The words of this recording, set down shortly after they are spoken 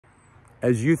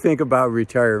as you think about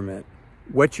retirement,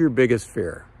 what's your biggest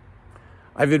fear?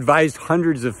 I've advised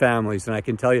hundreds of families, and I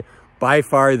can tell you by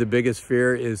far the biggest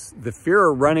fear is the fear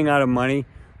of running out of money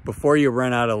before you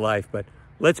run out of life. But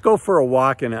let's go for a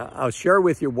walk, and I'll share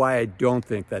with you why I don't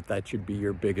think that should be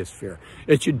your biggest fear.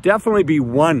 It should definitely be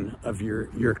one of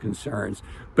your concerns,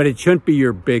 but it shouldn't be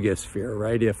your biggest fear,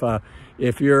 right?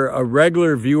 If you're a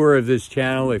regular viewer of this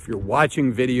channel, if you're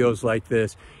watching videos like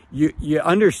this, you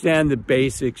understand the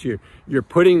basics. You're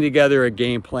putting together a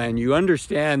game plan. You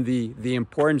understand the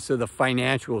importance of the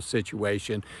financial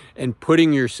situation and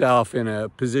putting yourself in a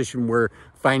position where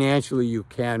financially you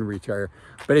can retire.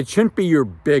 But it shouldn't be your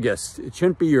biggest. It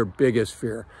shouldn't be your biggest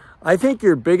fear. I think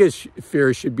your biggest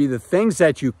fear should be the things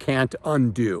that you can't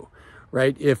undo,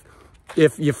 right?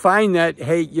 If you find that,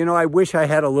 hey, you know, I wish I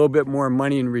had a little bit more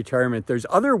money in retirement, there's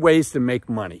other ways to make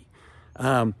money.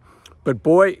 But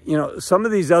boy, you know, some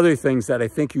of these other things that I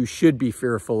think you should be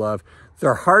fearful of,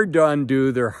 they're hard to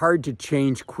undo. They're hard to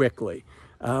change quickly.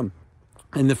 And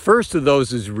the first of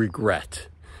those is regret.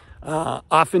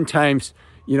 Oftentimes,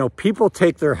 you know, people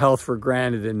take their health for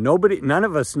granted, and none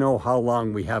of us know how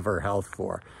long we have our health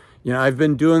for. You know, I've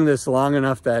been doing this long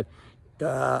enough that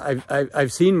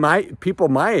I've seen people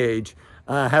my age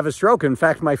have a stroke. In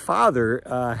fact, my father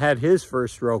had his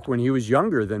first stroke when he was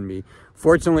younger than me.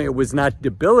 Fortunately, it was not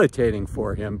debilitating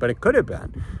for him, but it could have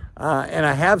been. And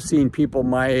I have seen people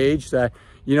my age that,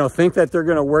 you know, think that they're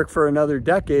going to work for another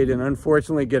decade and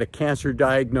unfortunately get a cancer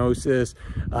diagnosis,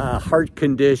 heart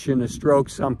condition, a stroke,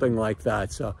 something like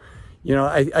that. So, you know,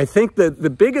 I think that the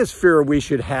biggest fear we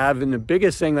should have, and the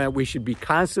biggest thing that we should be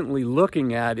constantly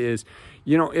looking at is,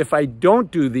 you know, if I don't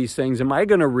do these things, am I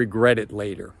going to regret it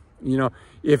later? You know,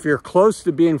 if you're close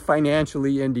to being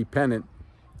financially independent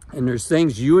and there's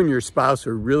things you and your spouse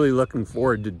are really looking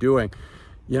forward to doing,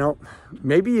 you know,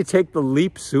 maybe you take the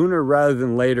leap sooner rather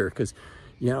than later, because,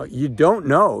 you know, you don't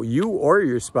know, you or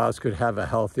your spouse could have a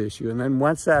health issue. And then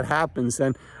once that happens,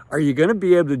 then are you going to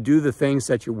be able to do the things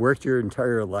that you worked your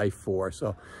entire life for?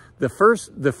 So the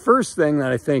first thing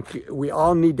that I think we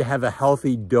all need to have a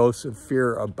healthy dose of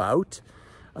fear about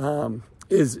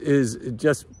is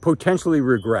just potentially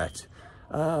regret.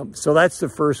 So that's the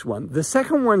first one. The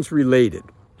second one's related.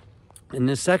 And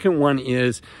the second one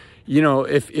is, you know,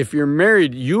 if you're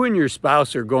married, you and your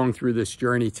spouse are going through this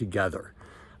journey together.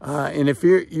 And if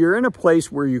you're in a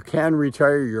place where you can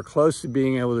retire, you're close to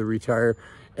being able to retire,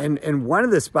 and one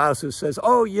of the spouses says,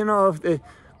 oh, you know,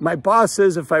 my boss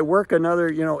says if I work another,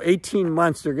 you know, 18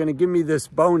 months, they're going to give me this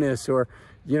bonus, or,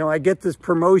 you know, I get this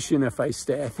promotion if I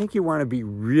stay. I think you want to be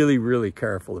really, really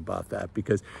careful about that,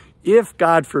 because if,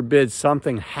 God forbid,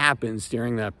 something happens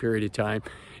during that period of time,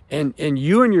 and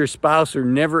you and your spouse are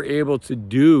never able to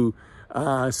do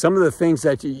some of the things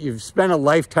that you've spent a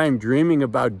lifetime dreaming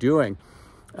about doing,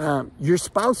 your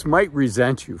spouse might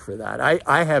resent you for that.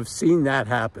 I have seen that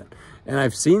happen. And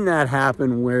I've seen that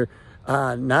happen where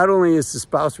not only is the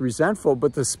spouse resentful,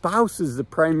 but the spouse is the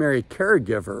primary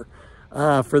caregiver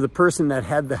for the person that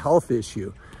had the health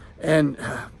issue. And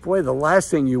boy, the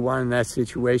last thing you want in that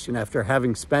situation, after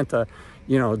having spent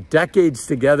you know, decades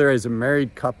together as a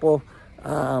married couple,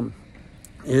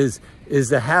 is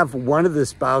to have one of the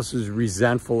spouses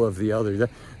resentful of the other.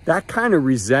 That kind of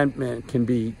resentment can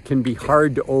be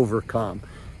hard to overcome.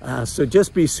 So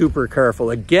just be super careful.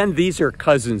 Again, these are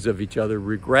cousins of each other,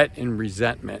 regret and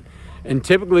resentment. And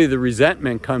typically the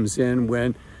resentment comes in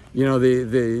when, you know,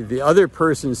 the other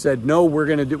person said, no, we're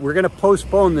gonna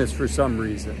postpone this for some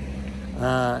reason.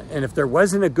 And if there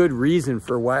wasn't a good reason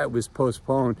for why it was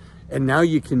postponed, and now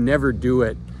you can never do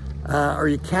it, or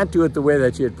you can't do it the way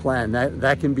that you had planned,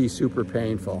 that can be super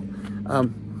painful.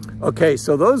 Okay,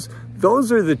 so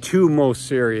those are the two most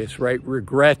serious, right?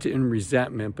 Regret and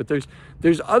resentment. But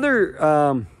there's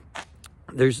other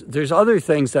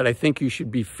things that I think you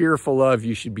should be fearful of,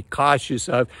 you should be cautious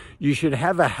of, you should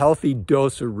have a healthy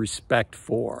dose of respect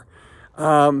for.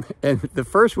 And the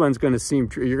first one's going to seem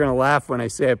true. You're going to laugh when I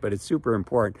say it, but it's super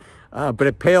important. But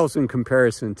it pales in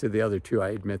comparison to the other two, I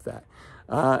admit that.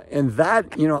 And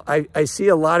that, you know, I see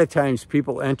a lot of times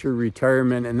people enter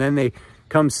retirement and then they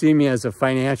come see me as a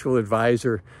financial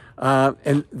advisor,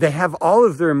 and they have all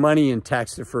of their money in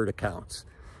tax-deferred accounts.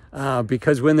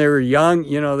 Because when they were young,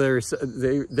 you know,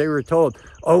 they were told,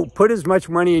 oh, put as much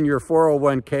money in your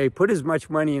 401k, put as much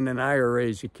money in an IRA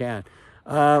as you can.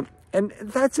 And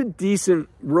that's a decent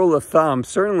rule of thumb,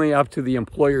 certainly up to the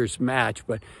employer's match.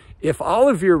 But if all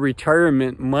of your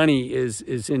retirement money is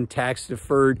in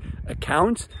tax-deferred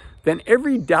accounts, then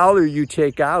every dollar you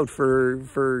take out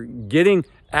for getting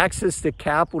access to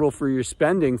capital for your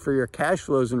spending, for your cash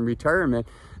flows in retirement,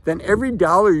 then every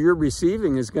dollar you're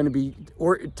receiving is going to be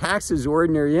taxed as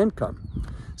ordinary income.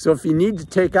 So if you need to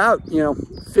take out, you know,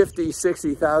 $50,000,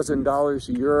 $60,000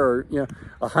 a year, or, you know,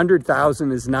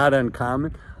 100,000 is not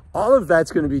uncommon. All of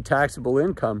that's going to be taxable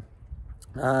income.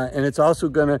 And it's also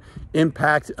going to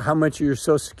impact how much of your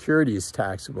Social Security is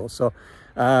taxable. So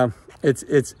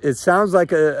it sounds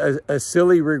like a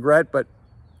silly regret, but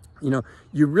you know,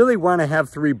 you really want to have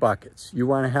three buckets. You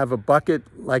want to have a bucket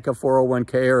like a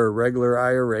 401k or a regular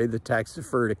IRA, the tax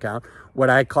deferred account,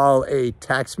 what I call a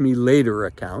tax me later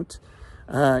account.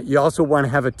 You also want to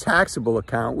have a taxable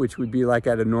account, which would be like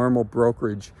at a normal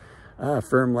brokerage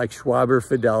firm like Schwab or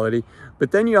Fidelity.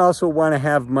 But then you also want to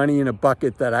have money in a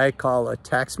bucket that I call a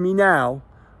tax me now,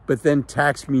 but then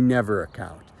tax me never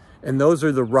account. And those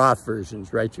are the Roth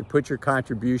versions, right? You put your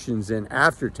contributions in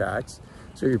after tax,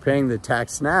 so you're paying the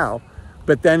tax now,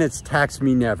 but then it's tax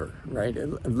me never, right?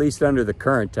 At least under the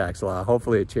current tax law.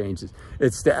 Hopefully it changes.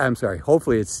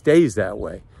 Hopefully it stays that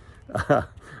way.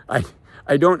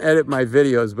 I don't edit my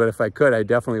videos, but if I could, I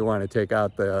definitely want to take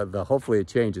out the hopefully it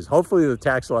changes. Hopefully the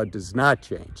tax law does not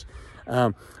change.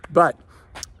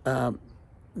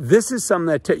 This is something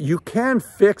that you can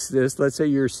fix this. Let's say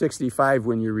you're 65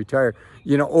 when you retire.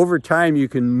 You know, over time you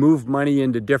can move money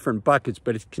into different buckets,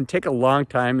 but it can take a long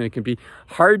time and it can be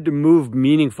hard to move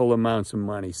meaningful amounts of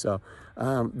money. So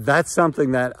that's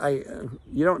something that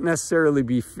you don't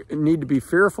necessarily need to be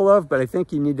fearful of, but I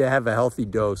think you need to have a healthy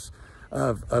dose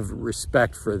of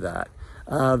respect for that.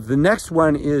 The next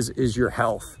one is your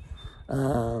health.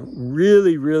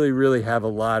 Really have a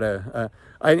lot of,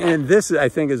 and this I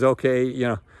think is okay. You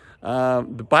know,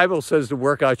 the Bible says to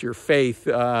work out your faith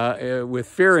with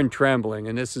fear and trembling,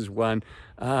 and this is one.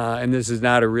 And this is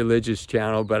not a religious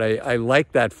channel, but I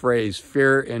like that phrase,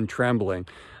 fear and trembling.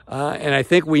 And I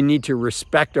think we need to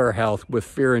respect our health with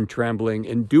fear and trembling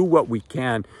and do what we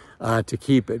can to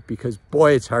keep it, because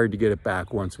boy, it's hard to get it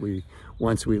back once we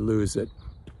lose it.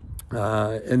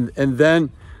 And then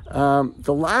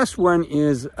the last one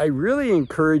is, I really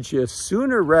encourage you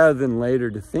sooner rather than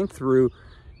later to think through,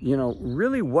 you know,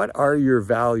 really what are your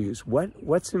values?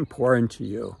 What's important to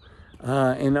you?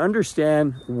 And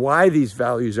understand why these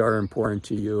values are important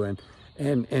to you,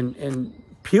 and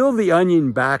peel the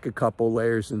onion back a couple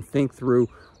layers and think through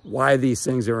why these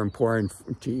things are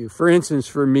important to you. For instance,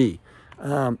 for me,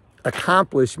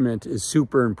 accomplishment is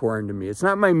super important to me. It's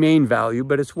not my main value,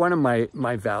 but it's one of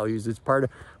my values. It's part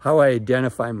of how I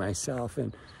identify myself.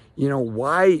 And, you know,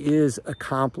 why is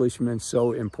accomplishment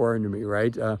so important to me,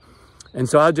 right? And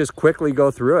so I'll just quickly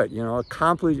go through it. You know,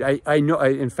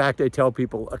 in fact, I tell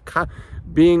people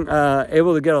being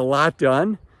able to get a lot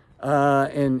done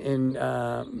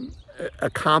and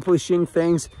accomplishing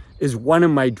things is one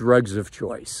of my drugs of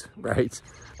choice, right?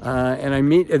 And I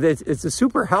mean, it's a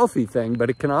super healthy thing, but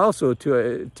it can also,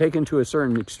 taken to a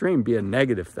certain extreme, be a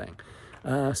negative thing.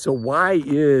 So why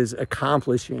is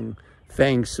accomplishing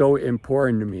things so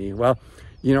important to me? Well,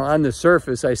 you know, on the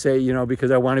surface, I say, you know,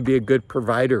 because I want to be a good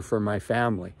provider for my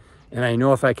family. And I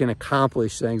know if I can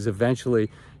accomplish things, eventually,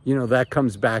 you know, that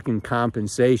comes back in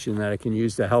compensation that I can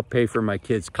use to help pay for my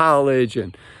kids' college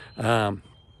and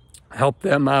help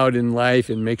them out in life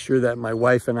and make sure that my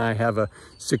wife and I have a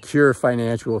secure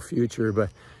financial future. But,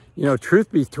 you know,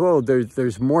 truth be told,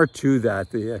 there's more to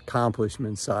that, the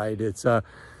accomplishment side. It's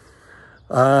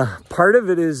part of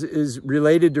it is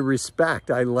related to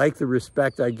respect. I like the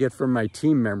respect I get from my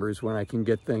team members when I can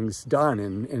get things done.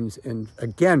 And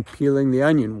again, peeling the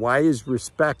onion. Why is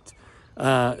respect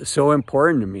so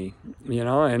important to me? You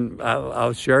know, and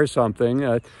I'll share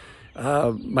something.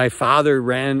 My father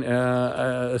ran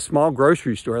a small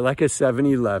grocery store, like a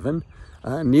 7-Eleven.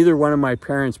 Neither one of my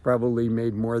parents probably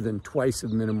made more than twice the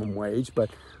minimum wage. But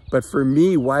for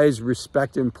me, why is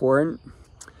respect important?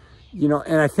 You know,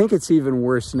 and I think it's even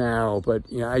worse now, but,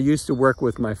 you know, I used to work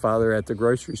with my father at the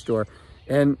grocery store,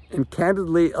 and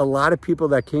candidly, a lot of people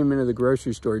that came into the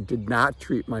grocery store did not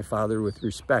treat my father with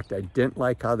respect. I didn't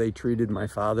like how they treated my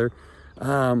father.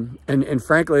 And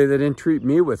frankly, they didn't treat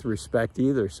me with respect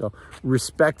either. So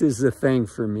respect is the thing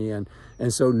for me. And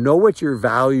so know what your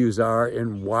values are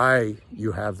and why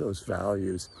you have those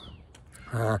values.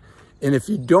 And if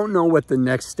you don't know what the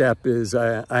next step is,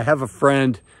 I have a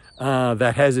friend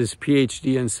that has his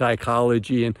PhD in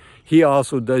psychology, and he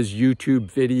also does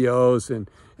YouTube videos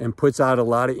and puts out a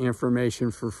lot of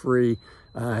information for free.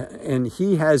 And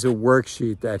he has a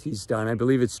worksheet that he's done. I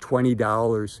believe it's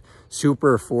 $20,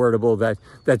 super affordable,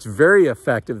 that's very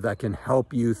effective, that can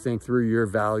help you think through your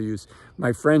values.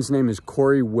 My friend's name is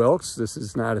Corey Wilkes. This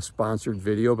is not a sponsored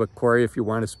video, but Corey, if you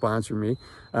want to sponsor me,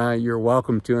 you're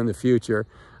welcome to in the future.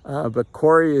 But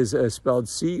Corey is spelled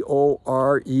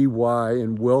C-O-R-E-Y,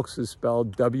 and Wilkes is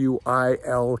spelled W-I-L-K-E-S.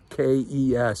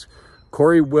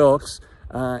 Corey Wilkes,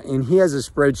 and he has a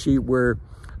spreadsheet where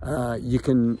you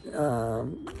can,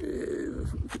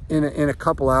 in a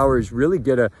couple hours, really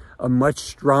get a much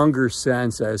stronger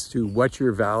sense as to what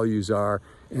your values are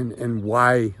and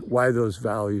why those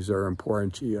values are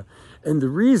important to you. And the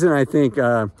reason I think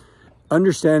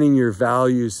understanding your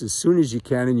values as soon as you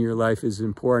can in your life is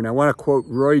important. I want to quote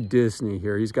Roy Disney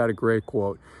here. He's got a great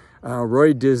quote.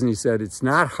 Roy Disney said, "It's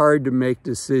not hard to make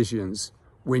decisions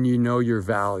when you know your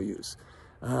values."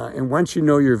 And once you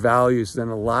know your values, then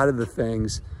a lot of the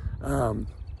things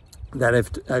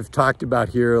that I've talked about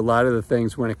here, a lot of the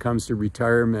things when it comes to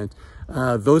retirement,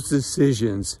 those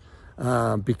decisions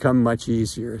become much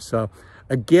easier. So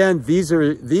again, these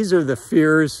are the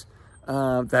fears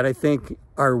that I think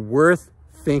are worth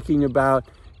thinking about,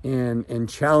 and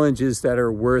challenges that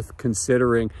are worth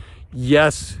considering.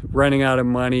 Yes, running out of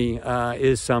money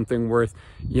is something worth,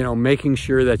 making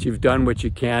sure that you've done what you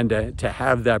can to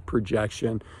have that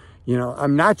projection.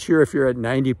 I'm not sure if you're at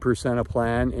 90% of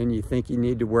plan and you think you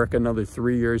need to work another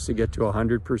 3 years to get to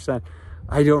 100%.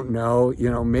 I don't know,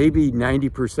 maybe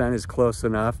 90% is close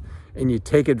enough, and you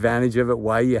take advantage of it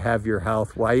while you have your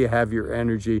health, while you have your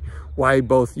energy, why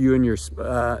both you and your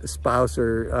spouse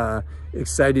are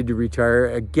excited to retire.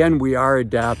 Again, we are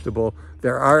adaptable.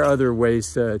 There are other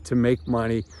ways to make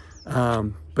money,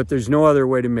 but there's no other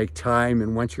way to make time.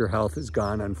 And once your health is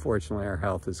gone, unfortunately, our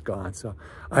health is gone. So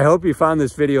I hope you found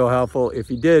this video helpful. If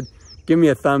you did, give me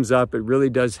a thumbs up. It really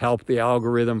does help the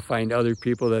algorithm find other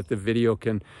people that the video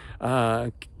can,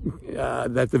 my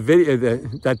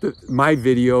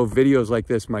videos like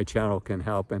this, my channel can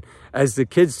help. And as the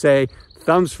kids say,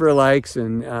 thumbs for likes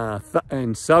and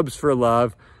subs for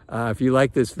love. If you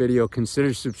like this video,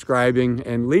 consider subscribing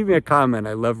and leave me a comment.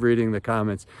 I love reading the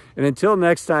comments. And until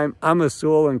next time, I'm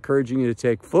Azul, encouraging you to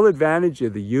take full advantage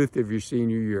of the youth of your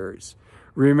senior years.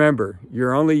 Remember,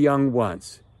 you're only young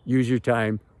once. Use your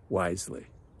time wisely.